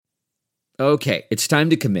Okay, it's time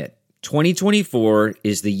to commit. 2024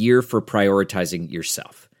 is the year for prioritizing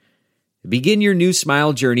yourself. Begin your new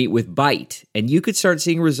smile journey with Byte, and you could start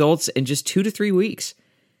seeing results in just 2 to 3 weeks.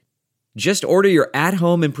 Just order your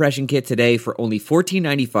at-home impression kit today for only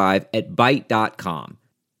 $14.95 at Byte.com.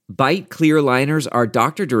 Byte clear liners are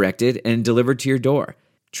doctor-directed and delivered to your door.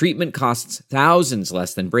 Treatment costs thousands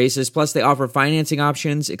less than braces, plus they offer financing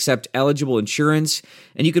options, accept eligible insurance,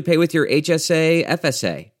 and you could pay with your HSA,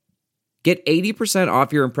 FSA. Get 80%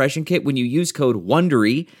 off your impression kit when you use code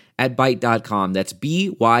WONDERY at Byte.com. That's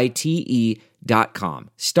BYTE.com.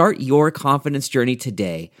 Start your confidence journey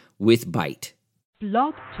today with Byte.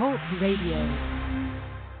 Blog Talk Radio.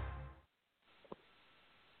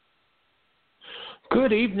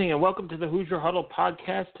 Good evening and welcome to the Hoosier Huddle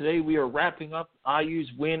podcast. Today we are wrapping up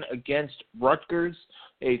IU's win against Rutgers,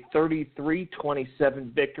 a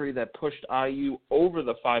 33-27 victory that pushed IU over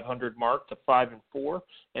the 500 mark to 5-4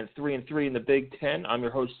 and 3-3 in the Big Ten. I'm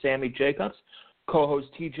your host, Sammy Jacobs. Co-host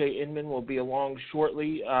TJ Inman will be along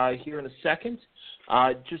shortly here in a second.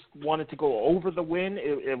 Just wanted to go over the win.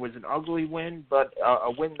 It was an ugly win, but a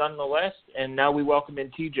win nonetheless. And now we welcome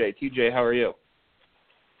in TJ. TJ, how are you?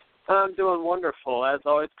 I'm doing wonderful. As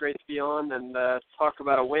always, great to be on and talk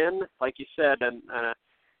about a win. Like you said, and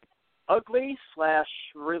ugly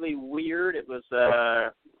 / really weird. It was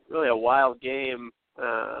really a wild game.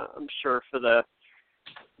 I'm sure for the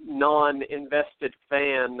non-invested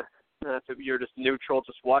fan, if you're just neutral,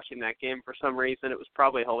 just watching that game for some reason, it was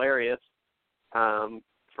probably hilarious.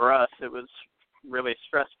 For us, it was really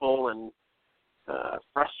stressful and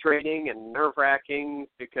frustrating and nerve-wracking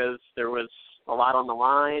because there was a lot on the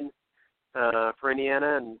line for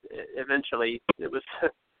Indiana, and eventually it was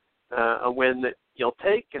a win that you'll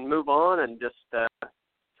take and move on and just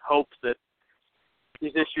hope that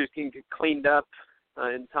these issues can get cleaned up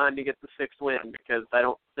in time to get the sixth win, because I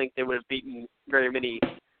don't think they would have beaten very many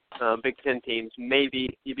Big Ten teams.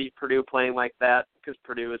 Maybe you beat Purdue playing like that because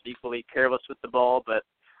Purdue is equally careless with the ball, but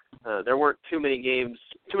there weren't too many teams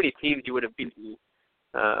you would have beaten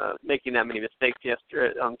making that many mistakes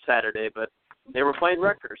yesterday on Saturday, but they were playing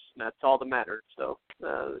Rutgers, and that's all that mattered. So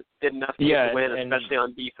did enough to get the win, especially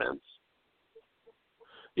on defense.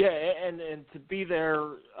 Yeah, and to be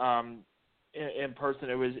there in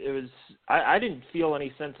person, it was. I didn't feel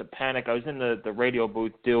any sense of panic. I was in the radio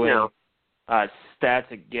booth doing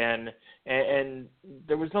stats again, and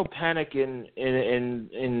there was no panic in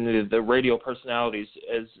the radio personalities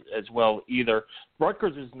as well either.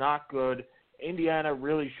 Rutgers is not good. Indiana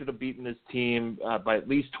really should have beaten this team by at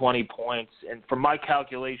least 20 points. And from my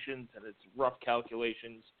calculations, and it's rough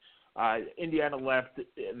calculations, Indiana left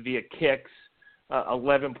via kicks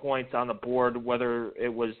 11 points on the board, whether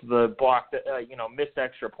it was the blocked, missed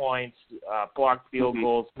extra points, blocked field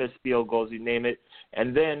goals, missed field goals, you name it.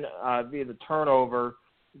 And then via the turnover,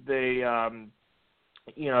 they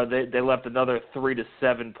left another 3 to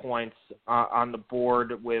 7 points on the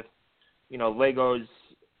board with,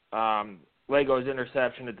 Lego's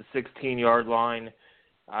interception at the 16-yard line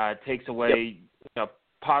takes away,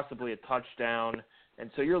 possibly a touchdown.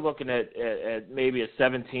 And so you're looking at maybe a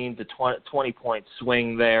 17 to 20 point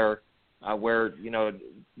swing there, where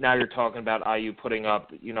now you're talking about IU putting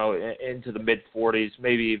up into the mid 40s,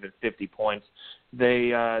 maybe even 50 points.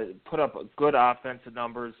 They put up good offensive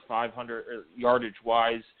numbers, 500 yardage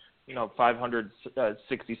wise,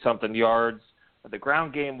 560 something yards. The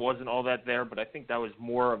ground game wasn't all that there, but I think that was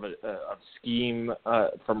more of a scheme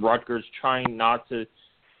from Rutgers trying not to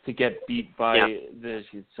get beat by this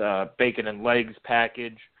bacon and legs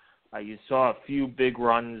package. You saw a few big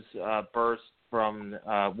runs burst from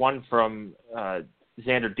one from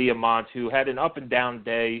Xander Diamont, who had an up-and-down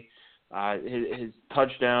day. His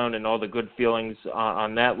touchdown and all the good feelings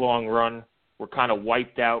on that long run were kind of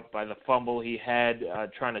wiped out by the fumble he had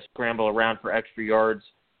trying to scramble around for extra yards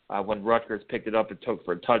when Rutgers picked it up and took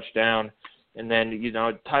for a touchdown. And then,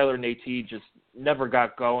 Tyler Natee just never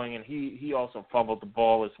got going, and he also fumbled the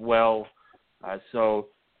ball as well. And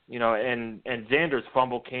Xander's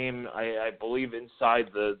fumble came, I believe, inside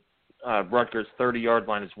the Rutgers 30-yard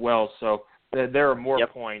line as well. So there are more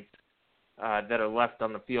points that are left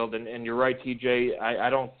on the field. And you're right, TJ, I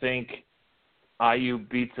don't think IU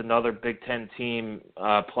beats another Big Ten team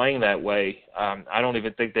playing that way. I don't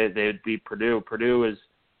even think that they would beat Purdue. Purdue is,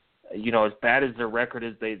 as bad as their record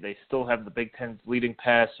is, they still have the Big Ten's leading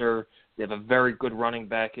passer. They have a very good running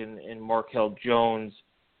back in Markell Jones.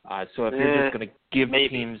 So if you're just going to give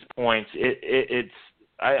teams points,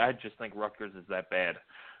 I just think Rutgers is that bad.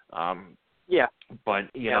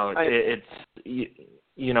 But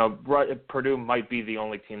Purdue might be the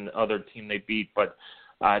only other team they beat. But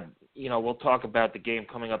we'll talk about the game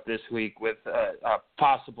coming up this week with a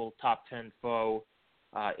possible top 10 foe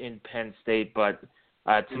in Penn State. But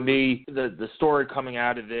to me, the story coming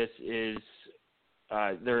out of this is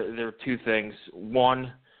there are two things.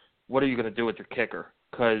 One, what are you going to do with your kicker?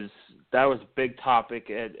 Because that was a big topic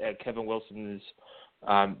at Kevin Wilson's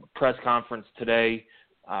press conference today.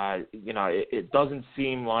 It doesn't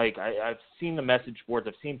seem like I've seen the message boards.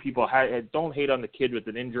 I've seen people don't hate on the kid with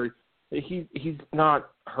an injury. He's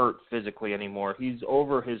not hurt physically anymore. He's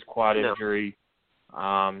over his quad injury.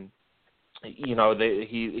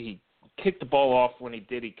 He kicked the ball off when he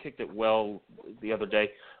did. He kicked it well the other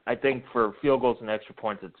day. I think for field goals and extra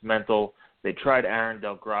points, it's mental. They tried Aaron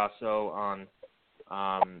Del Grasso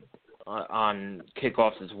on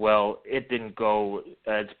kickoffs as well. It didn't go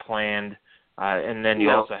as planned. And then you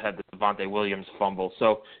also had the Devontae Williams fumble.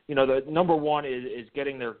 So, the number one is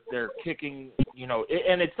getting their kicking,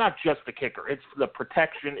 and it's not just the kicker. It's the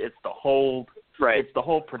protection. It's the hold. Right. It's the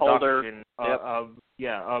whole production of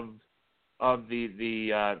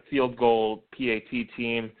the field goal PAT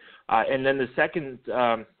team. And then the second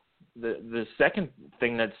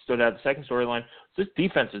thing that stood out, the second storyline, this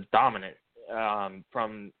defense is dominant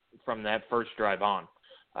from that first drive on.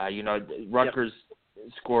 Rutgers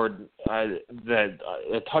scored a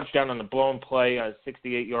touchdown on the blown play, a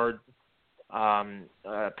 68-yard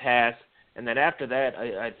pass, and then after that,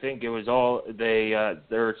 I think it was all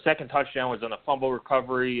their second touchdown was on a fumble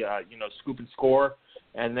recovery, scoop and score,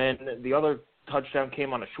 and then the other touchdown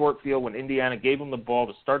came on a short field when Indiana gave them the ball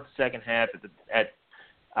to start the second half at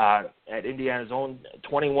Indiana's own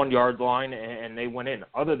 21-yard line, and they went in.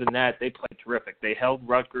 Other than that, they played terrific. They held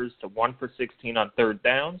Rutgers to 1 for 16 on third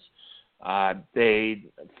downs. They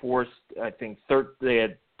forced, I think, they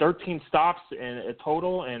had 13 stops in a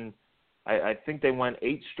total, and I think they went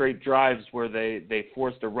 8 straight drives where they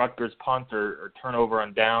forced a Rutgers punt or turnover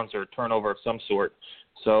on downs or a turnover of some sort.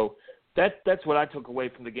 So that's what I took away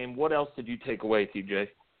from the game. What else did you take away, TJ?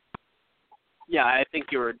 Yeah, I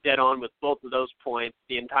think you were dead on with both of those points.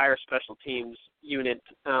 The entire special teams unit,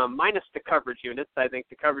 minus the coverage units. I think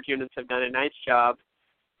the coverage units have done a nice job.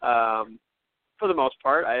 For the most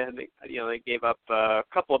part, I think they gave up a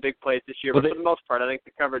couple of big plays this year, but for the most part, I think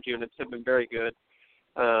the coverage units have been very good.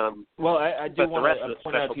 I do want to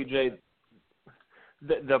point out, TJ,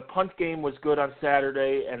 the punt game was good on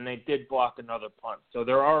Saturday, and they did block another punt. So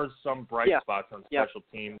there are some bright spots on special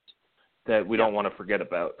teams that we don't want to forget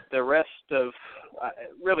about. The rest of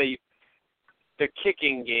really the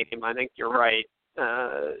kicking game, I think you're right.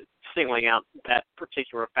 Singling out that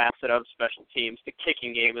particular facet of special teams, the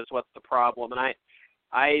kicking game is what's the problem, and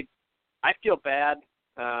I feel bad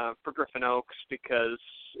for Griffin Oaks because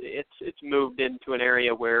it's moved into an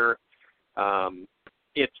area where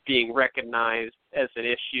it's being recognized as an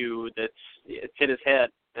issue it's in his head,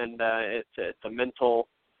 and it's a mental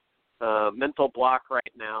block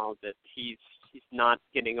right now that he's not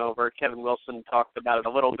getting over. Kevin Wilson talked about it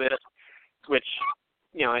a little bit, which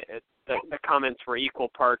the comments were equal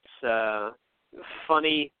parts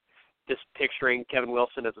funny, just picturing Kevin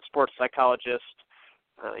Wilson as a sports psychologist.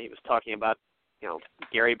 He was talking about,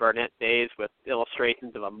 Gary Barnett days with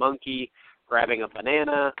illustrations of a monkey grabbing a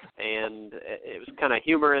banana, and it was kind of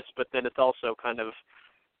humorous, but then it's also kind of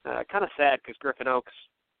sad because Griffin Oaks,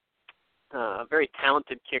 a very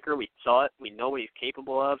talented kicker. We saw it. We know what he's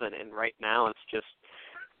capable of, and right now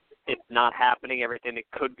it's not happening. Everything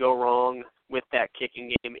that could go wrong with that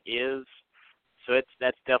kicking game is. So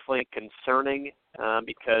that's definitely concerning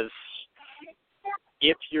because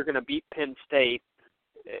if you're going to beat Penn State,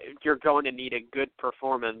 you're going to need a good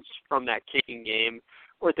performance from that kicking game,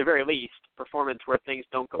 or at the very least, performance where things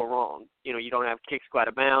don't go wrong. You don't have kicks go out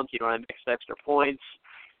of bounds. You don't have mixed extra points.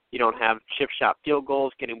 You don't have chip shot field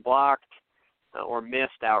goals getting blocked or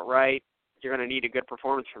missed outright. You're going to need a good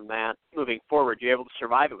performance from that moving forward. You're able to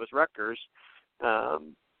survive it with Rutgers,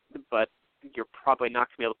 but you're probably not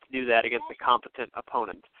going to be able to do that against a competent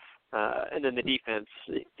opponent. And then the defense,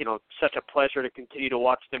 such a pleasure to continue to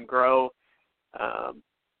watch them grow.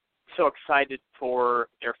 So excited for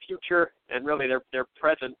their future, and really their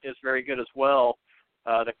present is very good as well.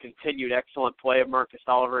 The continued excellent play of Marcus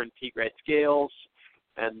Oliver and T. Great Scales,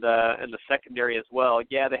 and the secondary as well.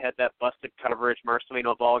 Yeah, they had that busted coverage.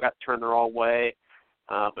 Marcelino Ball got turned the wrong way,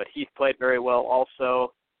 but he's played very well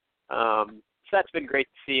also. So that's been great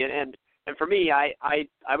to see. And for me, I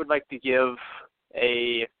would like to give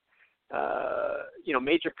a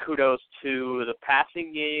major kudos to the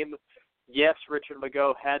passing game. Yes, Richard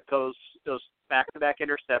Legault had those back-to-back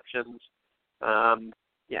interceptions.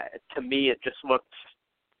 To me, it just looked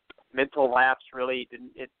mental lapse. Really,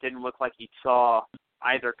 it didn't look like he saw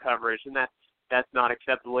either coverage, and that's not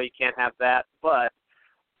acceptable. You can't have that. But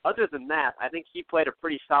other than that, I think he played a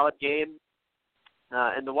pretty solid game.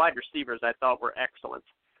 And the wide receivers I thought were excellent.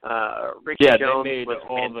 Ricky Jones they made was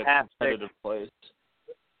all fantastic. the competitive plays.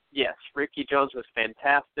 Yes, Ricky Jones was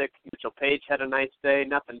fantastic. Mitchell Page had a nice day.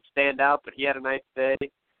 Nothing stand out, but he had a nice day.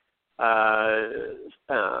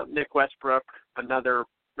 Nick Westbrook, another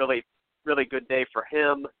really, really good day for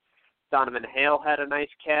him. Donovan Hale had a nice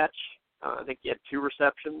catch. I think he had 2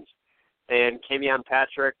 receptions. And Kamion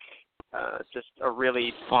Patrick, just a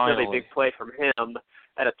really big play from him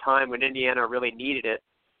at a time when Indiana really needed it.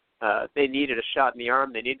 They needed a shot in the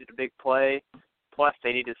arm. They needed a big play. Plus,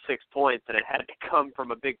 they needed 6 points, and it had to come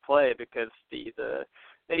from a big play because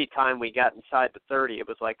any time we got inside the 30, it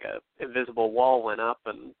was like a invisible wall went up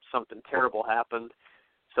and something terrible happened.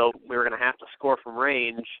 So we were going to have to score from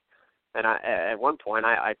range. And at one point,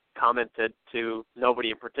 I commented to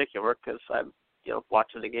nobody in particular because I'm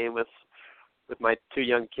watching the game with my 2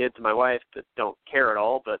 young kids and my wife that don't care at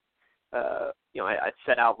all. But I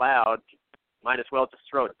said out loud, might as well just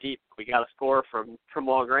throw it deep. We got to score from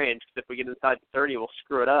long range because if we get inside the 30, we'll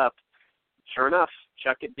screw it up. Sure enough,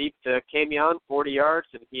 chuck it deep to Kamion, 40 yards,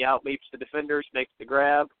 and he outleaps the defenders, makes the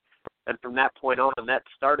grab. And from that point on, that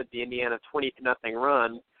started the Indiana 20-0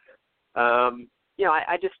 run.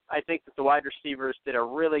 I think that the wide receivers did a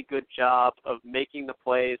really good job of making the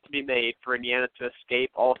plays to be made for Indiana to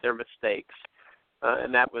escape all of their mistakes.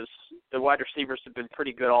 And that was the wide receivers have been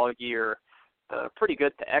pretty good all year. Pretty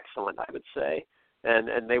good to excellent, I would say.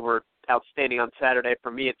 And they were outstanding on Saturday.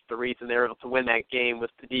 For me, it's the reason they were able to win that game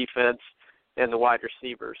with the defense and the wide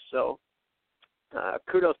receivers. So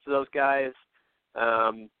kudos to those guys.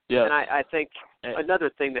 And I think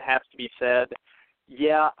another thing that has to be said,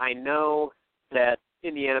 I know that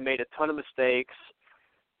Indiana made a ton of mistakes.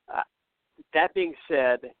 That being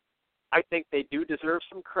said, I think they do deserve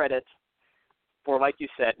some credit for, like you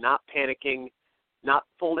said, not panicking, not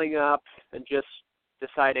folding up and just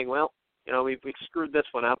deciding, we've screwed this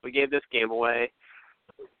one up. We gave this game away.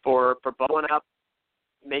 For bowing up,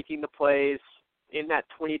 making the plays in that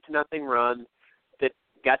 20-0 run that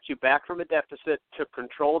got you back from a deficit to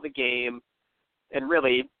control the game and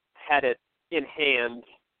really had it in hand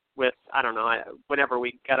with, whenever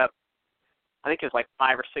we got up, I think it was like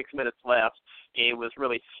 5 or 6 minutes left. The game was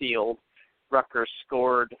really sealed. Rutgers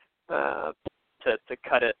scored to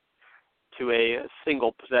cut it to a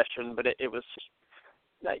single possession, but it was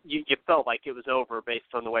you felt like it was over based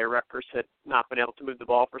on the way Rutgers had not been able to move the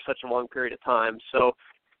ball for such a long period of time. So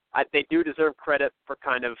they do deserve credit for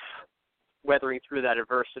kind of weathering through that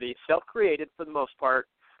adversity, self-created for the most part,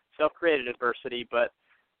 self-created adversity, but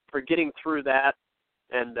for getting through that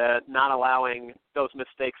and not allowing those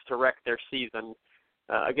mistakes to wreck their season.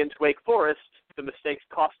 Against Wake Forest, the mistakes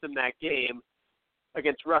cost them that game.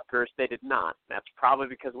 Against Rutgers, they did not. That's probably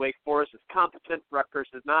because Wake Forest is competent. Rutgers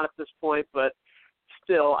is not at this point, but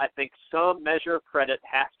still, I think some measure of credit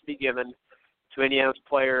has to be given to Indiana's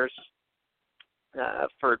players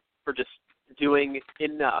for just doing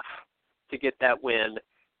enough to get that win,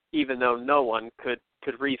 even though no one could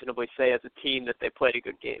reasonably say as a team that they played a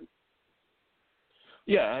good game.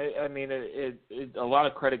 Yeah, I mean, a lot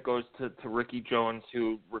of credit goes to Ricky Jones,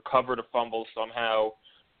 who recovered a fumble somehow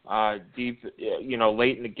deep,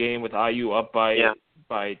 late in the game with IU up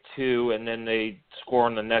by 2, and then they score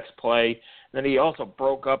on the next play. And then he also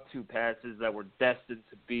broke up 2 passes that were destined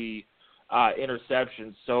to be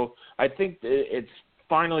interceptions. So I think it's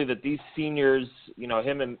finally that these seniors,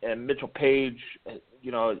 him and Mitchell Page,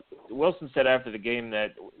 Wilson said after the game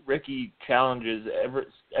that Ricky challenges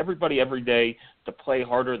everybody every day to play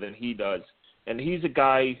harder than he does. And he's a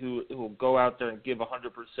guy who will go out there and give 100%.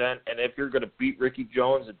 And if you're going to beat Ricky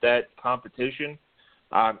Jones at that competition,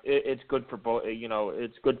 it's good for both.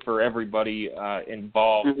 It's good for everybody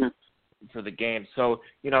involved for the game. So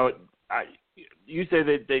you say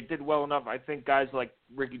that they did well enough. I think guys like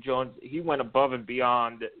Ricky Jones, he went above and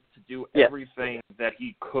beyond to do everything that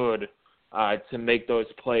he could to make those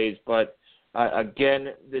plays. But again,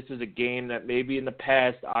 this is a game that maybe in the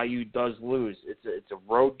past IU does lose. It's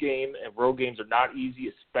a road game, and road games are not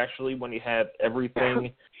easy, especially when you have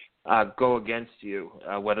everything go against you,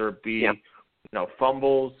 whether it be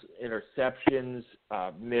fumbles, interceptions,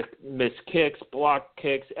 missed kicks, blocked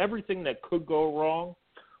kicks, everything that could go wrong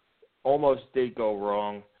almost did go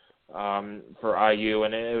wrong for IU,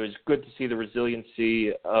 and it was good to see the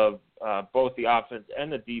resiliency of both the offense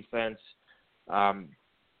and the defense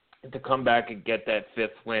to come back and get that 5th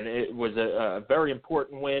win. It was a very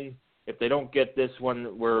important win. If they don't get this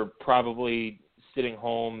one, we're probably sitting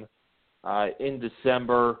home in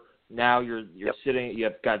December. Now you're sitting.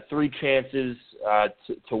 You've got 3 chances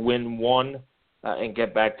to win 1 and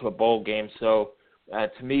get back to a bowl game. So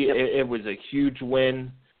to me, it was a huge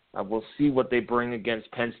win. We'll see what they bring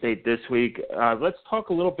against Penn State this week. Let's talk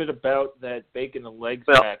a little bit about that bacon and legs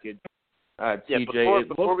package. TJ,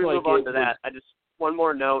 before we move on to that, I just one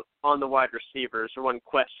more note on the wide receivers, or one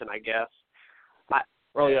question, I guess.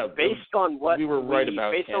 Based on what we were right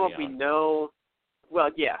about, based on what we know,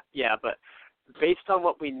 but based on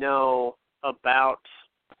what we know about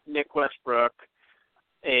Nick Westbrook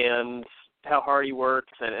and how hard he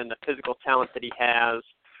works and the physical talent that he has,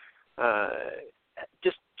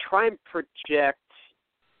 just try and project.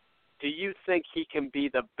 Do you think he can be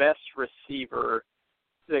the best receiver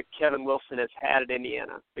that Kevin Wilson has had at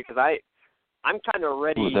Indiana? Because I'm kind of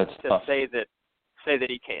ready to say that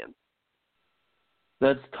he can.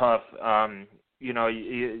 That's tough.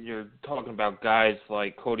 You're talking about guys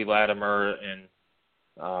like Cody Latimer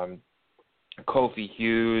and Kofi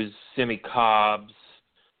Hughes, Simi Cobbs,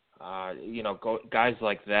 guys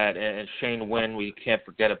like that, and Shane Wynn. We can't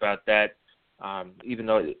forget about that. Even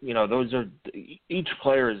though those are each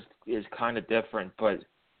player is kind of different, but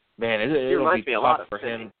man, it'll be tough for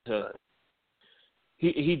him to.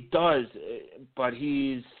 He does, but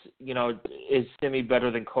he's is Simi better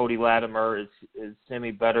than Cody Latimer? Is Simi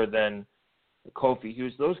better than Kofi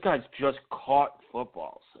Hughes? Those guys just caught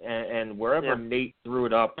footballs, and wherever Nate threw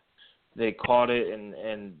it up, they caught it,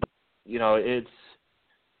 and it's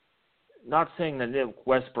not saying that Nick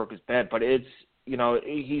Westbrook is bad, but it's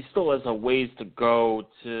he still has a ways to go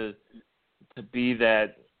to be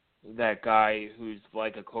that guy who's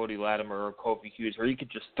like a Cody Latimer or Kofi Hughes, where he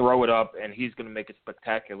could just throw it up and he's going to make a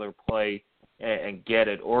spectacular play and get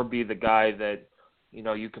it, or be the guy that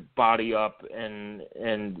you could body up and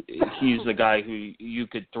he's the guy who you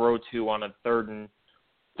could throw to on a third and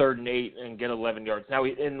 8 and get 11 yards. Now,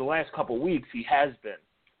 in the last couple of weeks, he has been.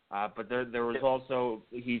 But there was also,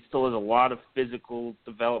 he still has a lot of physical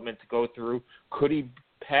development to go through. Could he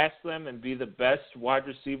pass them and be the best wide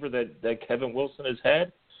receiver that Kevin Wilson has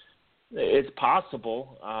had? It's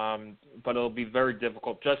possible, but it'll be very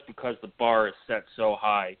difficult just because the bar is set so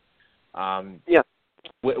high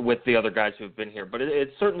with the other guys who have been here. But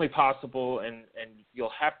it's certainly possible, and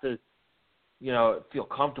you'll have to feel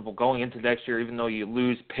comfortable going into next year. Even though you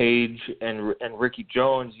lose Page and Ricky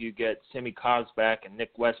Jones, you get Simi Cobbs back and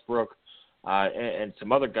Nick Westbrook and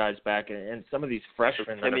some other guys back, and some of these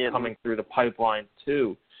freshmen that are coming through the pipeline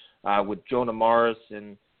too, with Jonah Morris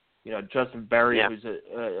and Justin Berry, who's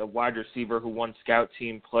a wide receiver who won Scout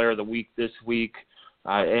Team Player of the Week this week,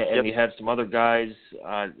 and you have some other guys,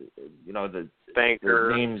 the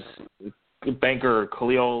Banker, names Banker,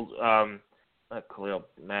 not Khalil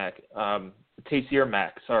Mack, Taysier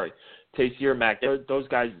Mack. Taysier Mack. Those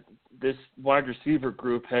guys, this wide receiver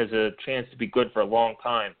group has a chance to be good for a long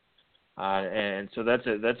time, and so that's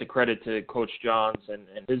a credit to Coach Johns and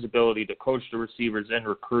his ability to coach the receivers and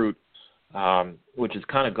recruit, which has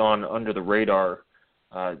kind of gone under the radar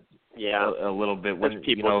a little bit when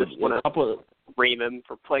people just want to ream him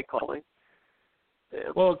for play calling.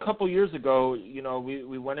 Yeah. Well, a couple years ago,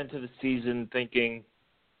 we went into the season thinking,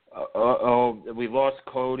 we lost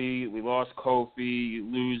Cody, we lost Kofi, you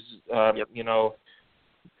lose,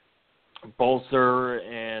 Bolser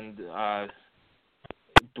and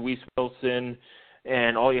Deweese Wilson,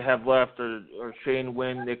 and all you have left are Shane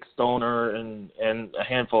Wynn, Nick Stoner, and a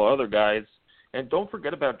handful of other guys. And don't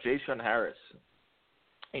forget about Jayshon Harris.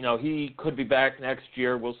 He could be back next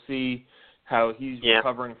year. We'll see how he's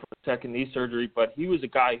recovering from a second knee surgery, but he was a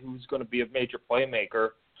guy who's going to be a major playmaker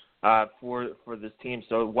for this team.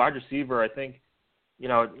 So wide receiver, I think,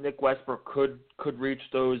 Nick Westbrook could reach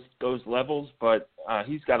those levels, but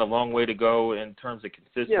he's got a long way to go in terms of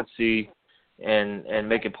consistency and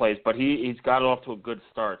making plays. But he's got off to a good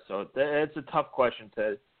start. So it's a tough question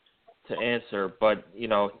to answer. But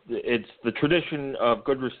it's the tradition of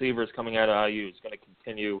good receivers coming out of IU is going to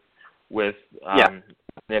continue with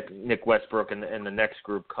Nick Westbrook and the next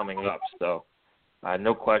group coming up. So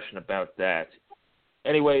no question about that.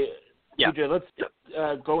 Anyway, TJ, let's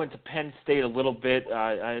go into Penn State a little bit.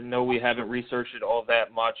 I know we haven't researched it all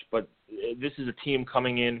that much, but this is a team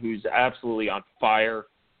coming in who's absolutely on fire.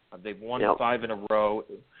 They've won 5 in a row.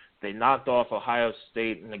 They knocked off Ohio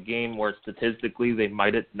State in a game where statistically they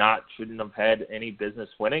shouldn't have had any business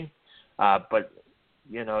winning. But,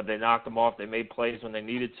 they knocked them off. They made plays when they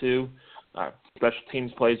needed to, special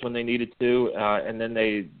teams plays when they needed to, and then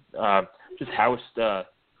they just housed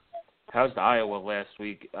Iowa last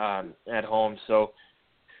week at home. So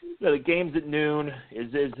the game's at noon.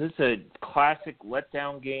 Is this a classic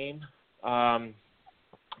letdown game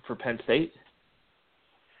for Penn State?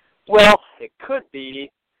 Well, it could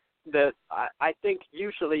be. That I think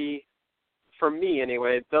usually for me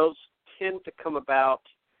anyway, those tend to come about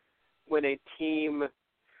when a team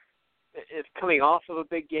is coming off of a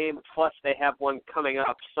big game, plus they have one coming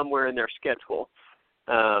up somewhere in their schedule.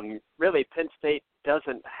 Really, Penn State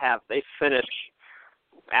doesn't have. They finish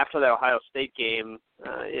after the Ohio State game.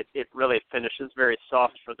 It really finishes very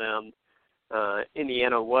soft for them.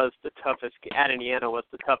 Indiana was the toughest. At Indiana was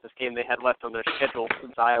the toughest game they had left on their schedule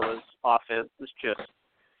since Iowa's offense is just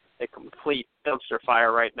a complete dumpster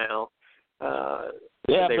fire right now.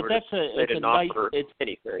 They didn't offer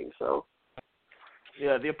anything. So.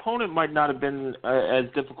 Yeah, the opponent might not have been as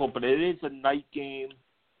difficult, but it is a night game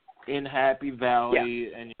in Happy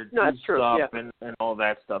Valley, and you're juiced up and all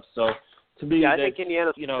that stuff. So, to me, I think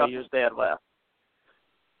Indiana's the toughest they had left.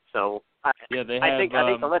 So, I think a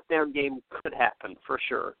letdown game could happen for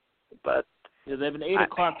sure. But they have an 8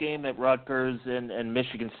 o'clock game at Rutgers and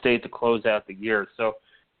Michigan State to close out the year. So,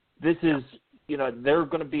 this is, they're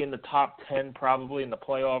going to be in the top 10 probably in the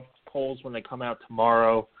playoff polls when they come out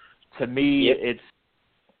tomorrow. To me, it's,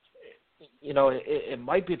 it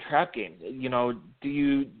might be a trap game.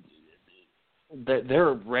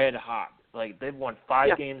 They're red hot. Like, they've won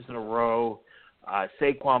 5 games in a row.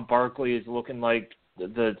 Saquon Barkley is looking like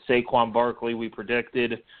the Saquon Barkley we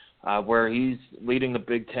predicted, where he's leading the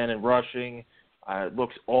Big Ten in rushing.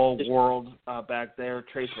 Looks all world back there.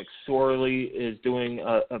 Trace McSorley is doing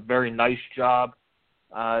a very nice job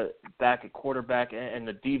back at quarterback, and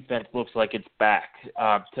the defense looks like it's back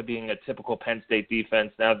to being a typical Penn State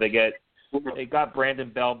defense. Now they got Brandon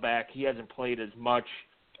Bell back. He hasn't played as much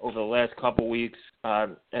over the last couple weeks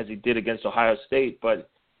as he did against Ohio State, but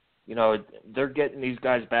they're getting these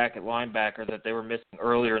guys back at linebacker that they were missing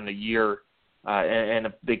earlier in the year, and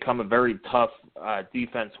have become a very tough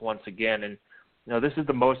defense once again. And this is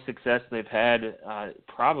the most success they've had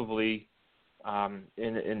probably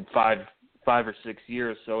in five or 6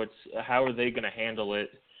 years. So it's how are they going to handle it?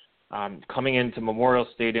 Coming into Memorial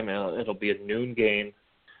Stadium, it'll be a noon game.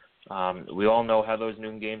 We all know how those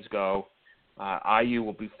noon games go. IU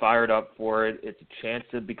will be fired up for it. It's a chance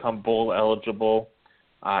to become bowl eligible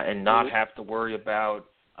and not have to worry about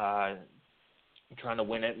trying to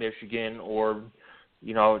win at Michigan or,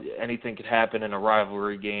 anything could happen in a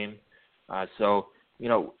rivalry game. So,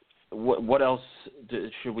 what else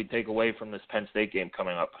should we take away from this Penn State game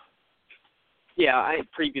coming up? Yeah, I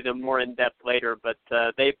preview them more in depth later, but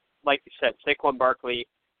they, like you said, Saquon Barkley,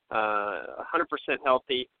 100%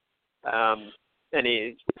 healthy, and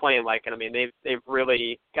he's playing like it. I mean, they've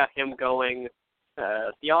really got him going.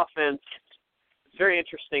 The offense is very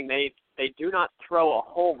interesting. They do not throw a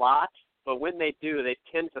whole lot, but when they do, they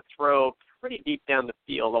tend to throw pretty deep down the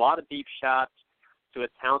field. A lot of deep shots to a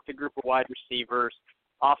talented group of wide receivers.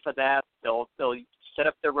 Off of that, they'll set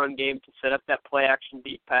up their run game to set up that play action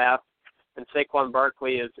deep pass. And Saquon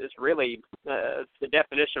Barkley is really the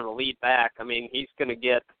definition of a lead back. I mean, he's going to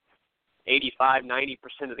get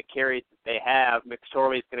 85-90% of the carries that they have.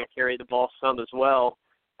 McSorley's going to carry the ball some as well.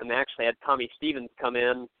 And they actually had Tommy Stevens come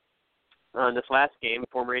in this last game,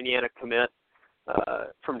 former Indiana commit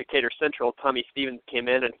from Decatur Central. Tommy Stevens came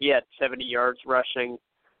in and he had 70 yards rushing.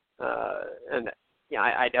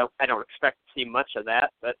 I don't expect to see much of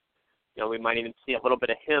that, but we might even see a little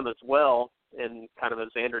bit of him as well in kind of a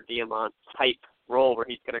Xander Diamont type role where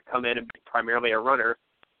he's going to come in and be primarily a runner.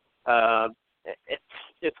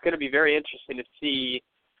 It's going to be very interesting to see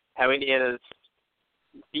how Indiana's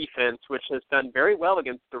defense, which has done very well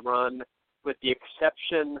against the run, with the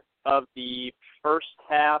exception of the first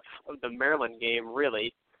half of the Maryland game,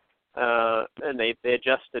 really, and they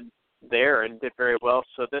adjusted there and did very well.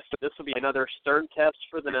 So this will be another stern test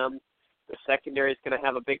for them. The secondary is going to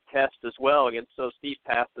have a big test as well against those deep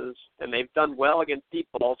passes, and they've done well against deep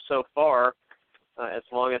balls so far, as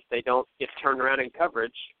long as they don't get turned around in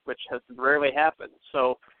coverage, which has rarely happened.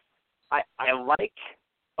 So I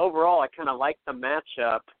kind of like the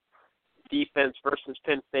matchup, defense versus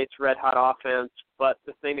Penn State's red-hot offense, but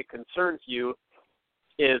the thing that concerns you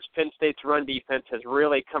is Penn State's run defense has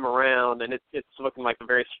really come around, and it's looking like a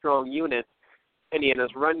very strong unit.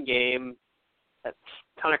 Indiana's run game, that's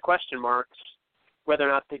a ton of question marks whether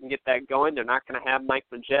or not they can get that going. They're not going to have Mike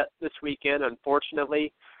Majette this weekend,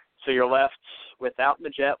 unfortunately, so you're left without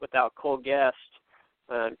Majette, without Cole Guest,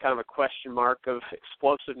 and kind of a question mark of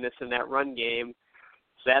explosiveness in that run game.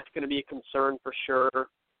 So that's going to be a concern for sure.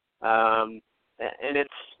 And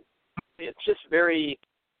it's just very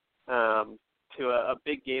to a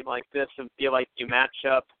big game like this and feel like you match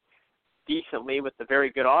up decently with a very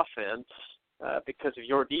good offense because of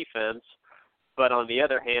your defense. But on the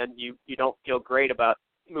other hand, you don't feel great about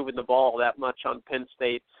moving the ball that much on Penn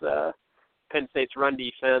State's run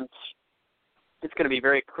defense. It's going to be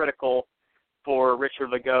very critical for Richard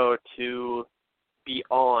Legault to be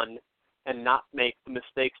on and not make the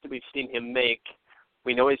mistakes that we've seen him make.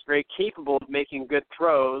 We know he's very capable of making good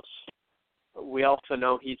throws. We also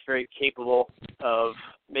know he's very capable of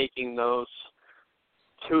making those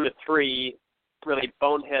 2 to 3 really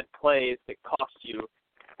bonehead plays that cost you,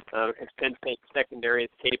 because Penn State secondary is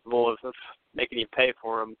capable of making you pay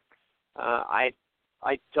for them. I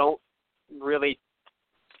don't really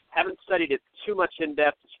haven't studied it too much in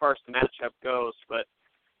depth as far as the matchup goes, but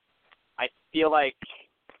I feel like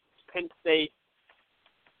Penn State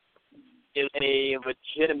is a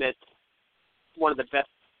legitimate one of the best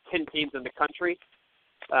 10 teams in the country,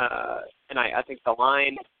 and I think the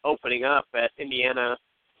line opening up at Indiana,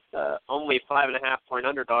 only 5.5-point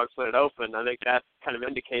underdogs when it opened, I think that kind of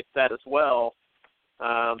indicates that as well.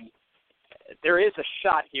 There is a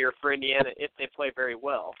shot here for Indiana if they play very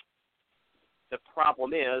well. The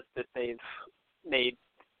problem is that they've made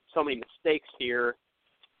so many mistakes here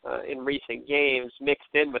in recent games,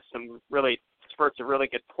 mixed in with some really spurts of really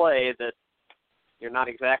good play, that you're not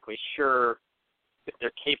exactly sure if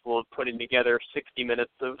they're capable of putting together 60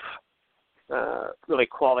 minutes of really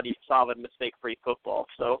quality, solid, mistake-free football.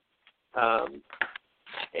 So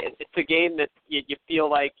it's a game that you feel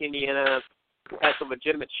like Indiana has a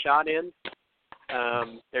legitimate shot in.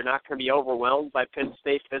 They're not going to be overwhelmed by Penn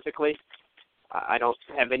State physically. I don't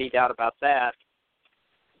have any doubt about that.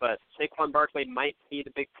 But Saquon Barkley might be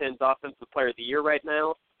the Big Ten's Offensive Player of the Year right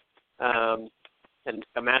now. And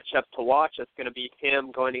a matchup to watch is going to be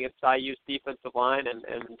him going against IU's defensive line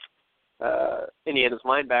and Indiana's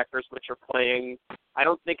linebackers, which are playing. I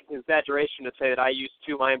don't think it's an exaggeration to say that IU's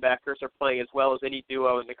 2 linebackers are playing as well as any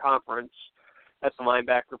duo in the conference at the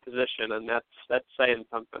linebacker position, and that's saying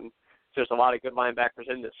something. There's a lot of good linebackers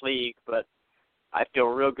in this league, but I feel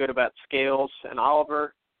real good about Scales and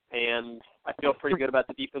Oliver, and I feel pretty good about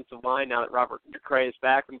the defensive line now that Robert McCray is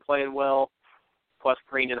back and playing well, plus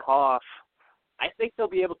Green and Hoff. I think they'll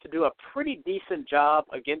be able to do a pretty decent job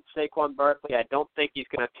against Saquon Barkley. I don't think he's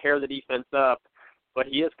going to tear the defense up, but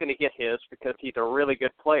he is going to get his because he's a really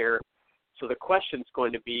good player. So the question's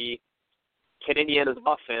going to be, can Indiana's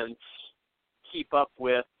offense keep up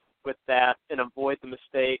with that and avoid the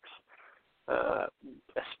mistakes,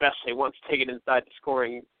 especially once taken inside the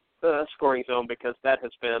scoring zone, because that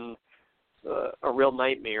has been a real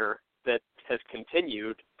nightmare that has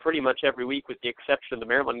continued pretty much every week with the exception of the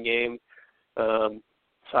Maryland game. So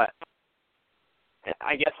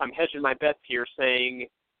I guess I'm hedging my bets here saying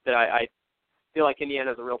that I feel like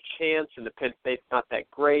Indiana has a real chance and the Penn State's not that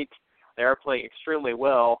great. They are playing extremely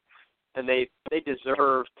well, and they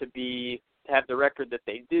deserve to have the record that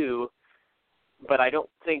they do, but I don't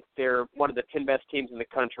think they're one of the 10 best teams in the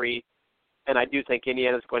country, and I do think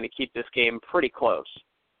Indiana's going to keep this game pretty close.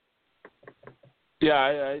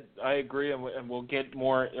 Yeah, I agree, and we'll get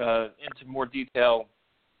more into more detail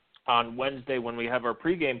on Wednesday when we have our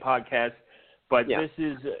pregame podcast. But This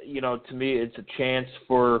is, to me, it's a chance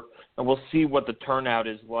for, and we'll see what the turnout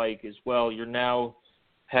is like as well. You now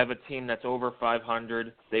have a team that's over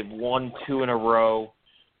 500. They've won 2 in a row.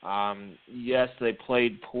 Yes, they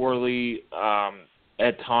played poorly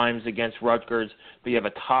at times against Rutgers, but you have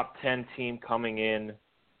a top 10 team coming in.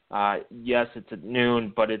 Yes, it's at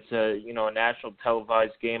noon, but it's a national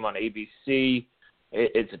televised game on ABC.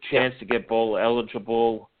 It's a chance to get bowl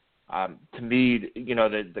eligible. To me,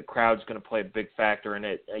 the crowd's going to play a big factor in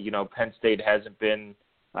it. Penn State hasn't been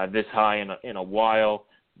this high in a while.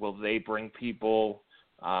 Will they bring people,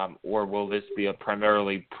 or will this be a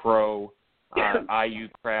primarily pro IU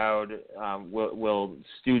crowd? Will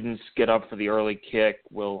students get up for the early kick?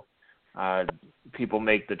 Will people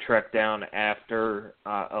make the trek down after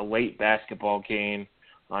a late basketball game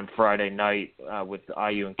on Friday night with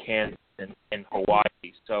IU and Kansas in Hawaii?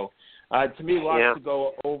 So to me, lots to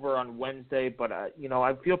go over on Wednesday, but I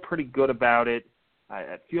feel pretty good about it.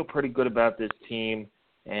 I feel pretty good about this team,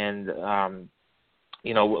 and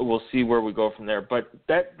we'll see where we go from there. But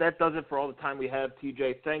that does it for all the time we have.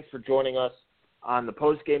 TJ, thanks for joining us on the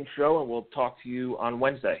postgame show, and we'll talk to you on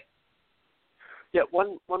Wednesday. Yeah,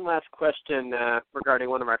 one last question regarding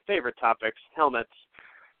one of our favorite topics, helmets.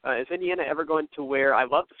 Is Indiana ever going to wear, I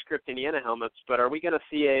love the Script Indiana helmets, but are we going to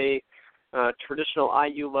see a traditional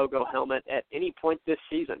IU logo helmet at any point this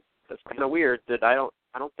season? That's kind of weird that I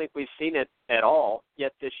don't think we've seen it at all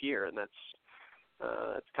yet this year, and that's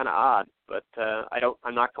kind of odd. But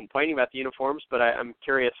I'm not complaining about the uniforms, but I'm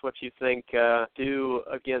curious what you think do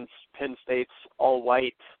against Penn State's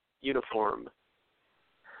all-white uniform.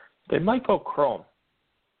 They might go chrome.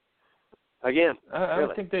 Again, I really?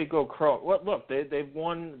 don't think they go chrome. Look, they've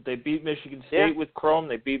won. They beat Michigan State with chrome.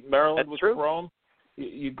 They beat Maryland with chrome.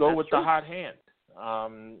 you go with the hot hand.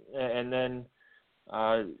 And then,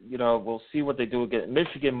 we'll see what they do again.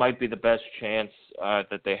 Michigan might be the best chance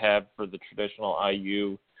that they have for the traditional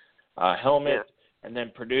IU helmet. Yeah. And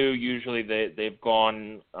then Purdue, usually they've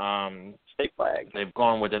gone state flag. They've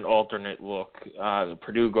gone with an alternate look.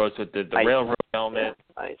 Purdue goes with the railroad helmet,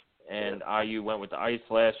 and IU went with the ice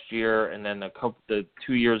last year. And then the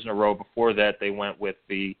 2 years in a row before that, they went with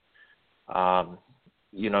the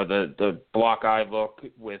block eye look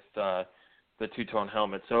with the two-tone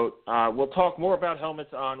helmet. So we'll talk more about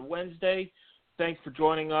helmets on Wednesday. Thanks for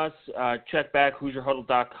joining us. Check back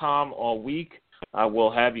HoosierHuddle.com all week.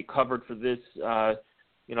 We'll have you covered for this,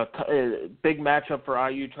 big matchup for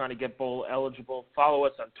IU trying to get bowl eligible. Follow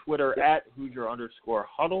us on Twitter at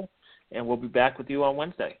Hoosier_Huddle, and we'll be back with you on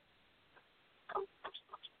Wednesday.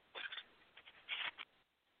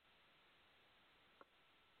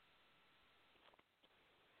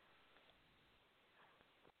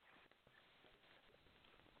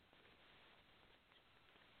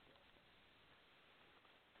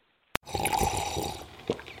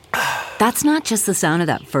 That's not just the sound of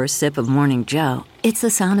that first sip of Morning Joe. It's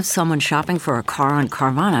the sound of someone shopping for a car on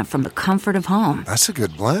Carvana from the comfort of home. That's a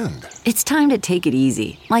good blend. It's time to take it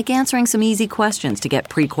easy, like answering some easy questions to get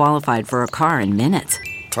pre-qualified for a car in minutes.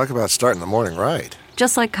 Talk about starting the morning right.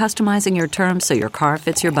 Just like customizing your terms so your car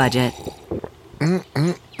fits your budget.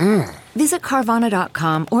 Visit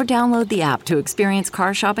Carvana.com or download the app to experience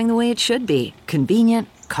car shopping the way it should be. Convenient,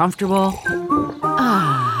 comfortable.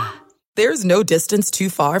 There's no distance too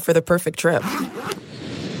far for the perfect trip.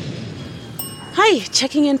 Hi,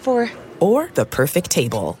 checking in for... Or the perfect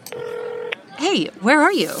table. Hey, where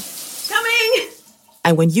are you? Coming!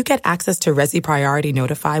 And when you get access to Resi Priority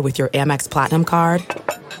Notify with your Amex Platinum card...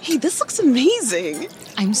 Hey, this looks amazing.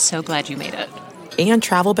 I'm so glad you made it. And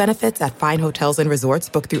travel benefits at fine hotels and resorts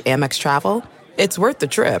booked through Amex Travel, it's worth the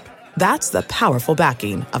trip. That's the powerful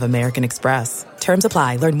backing of American Express. Terms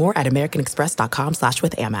apply. Learn more at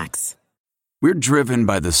americanexpress.com/withAmex. We're driven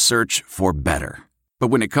by the search for better. But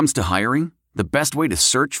when it comes to hiring, the best way to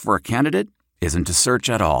search for a candidate isn't to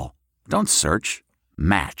search at all. Don't search.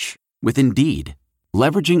 Match. With Indeed.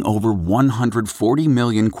 Leveraging over 140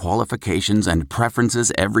 million qualifications and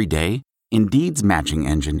preferences every day, Indeed's matching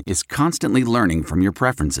engine is constantly learning from your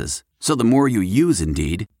preferences. So the more you use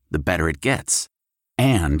Indeed, the better it gets.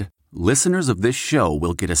 And listeners of this show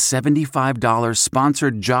will get a $75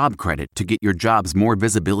 sponsored job credit to get your jobs more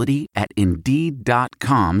visibility at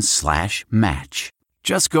Indeed.com/match.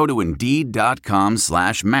 Just go to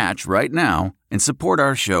Indeed.com/match right now and support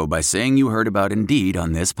our show by saying you heard about Indeed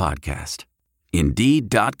on this podcast.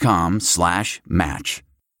 Indeed.com/match.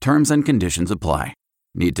 Terms and conditions apply.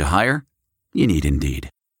 Need to hire? You need Indeed.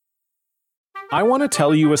 I want to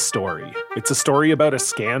tell you a story. It's a story about a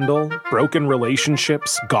scandal, broken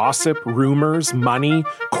relationships, gossip, rumors, money,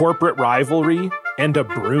 corporate rivalry, and a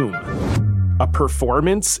broom. A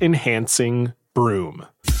performance-enhancing broom.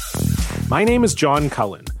 My name is John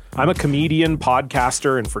Cullen. I'm a comedian,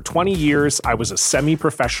 podcaster, and for 20 years, I was a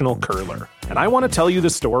semi-professional curler. And I want to tell you the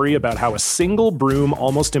story about how a single broom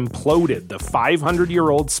almost imploded the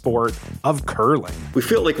 500-year-old sport of curling. We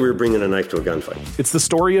felt like we were bringing a knife to a gunfight. It's the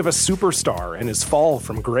story of a superstar and his fall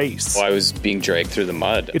from grace. Well, I was being dragged through the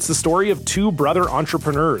mud. It's the story of two brother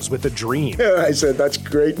entrepreneurs with a dream. I said, that's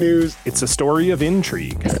great news. It's a story of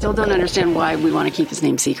intrigue. I still don't understand why we want to keep his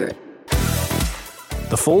name secret.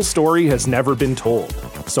 The full story has never been told,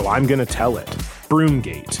 so I'm going to tell it.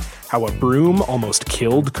 Broomgate, how a broom almost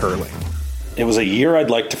killed curling. It was a year I'd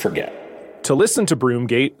like to forget. To listen to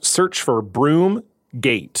Broomgate, search for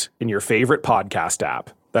Broomgate in your favorite podcast app.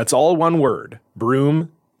 That's all one word,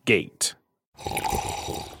 Broomgate.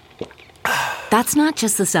 That's not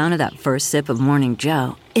just the sound of that first sip of Morning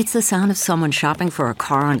Joe. It's the sound of someone shopping for a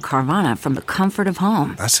car on Carvana from the comfort of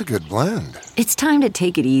home. That's a good blend. It's time to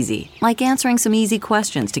take it easy, like answering some easy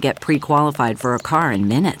questions to get pre-qualified for a car in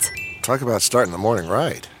minutes. Talk about starting the morning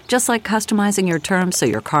right. Just like customizing your terms so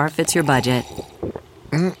your car fits your budget.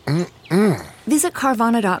 Visit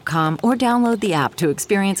Carvana.com or download the app to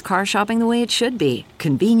experience car shopping the way it should be.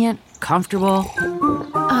 Convenient, comfortable.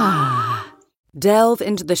 Delve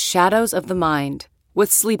into the shadows of the mind with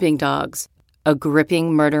Sleeping Dogs, a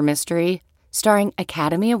gripping murder mystery starring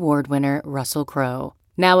Academy Award winner Russell Crowe.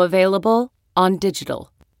 Now available on digital.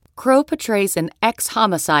 Crowe portrays an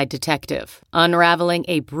ex-homicide detective unraveling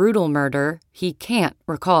a brutal murder he can't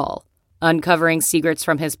recall. Uncovering secrets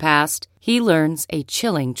from his past, he learns a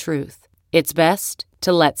chilling truth. It's best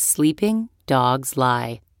to let sleeping dogs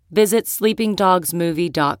lie. Visit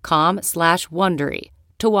sleepingdogsmovie.com/Wondery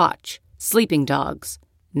to watch Sleeping Dogs,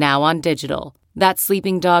 now on digital. That's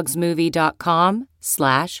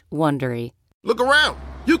sleepingdogsmovie.com/Wondery. Look around.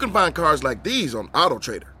 You can find cars like these on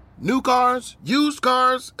AutoTrader. New cars, used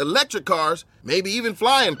cars, electric cars, maybe even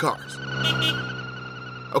flying cars.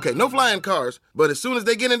 Okay, no flying cars, but as soon as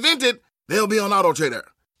they get invented, they'll be on AutoTrader.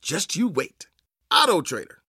 Just you wait. AutoTrader.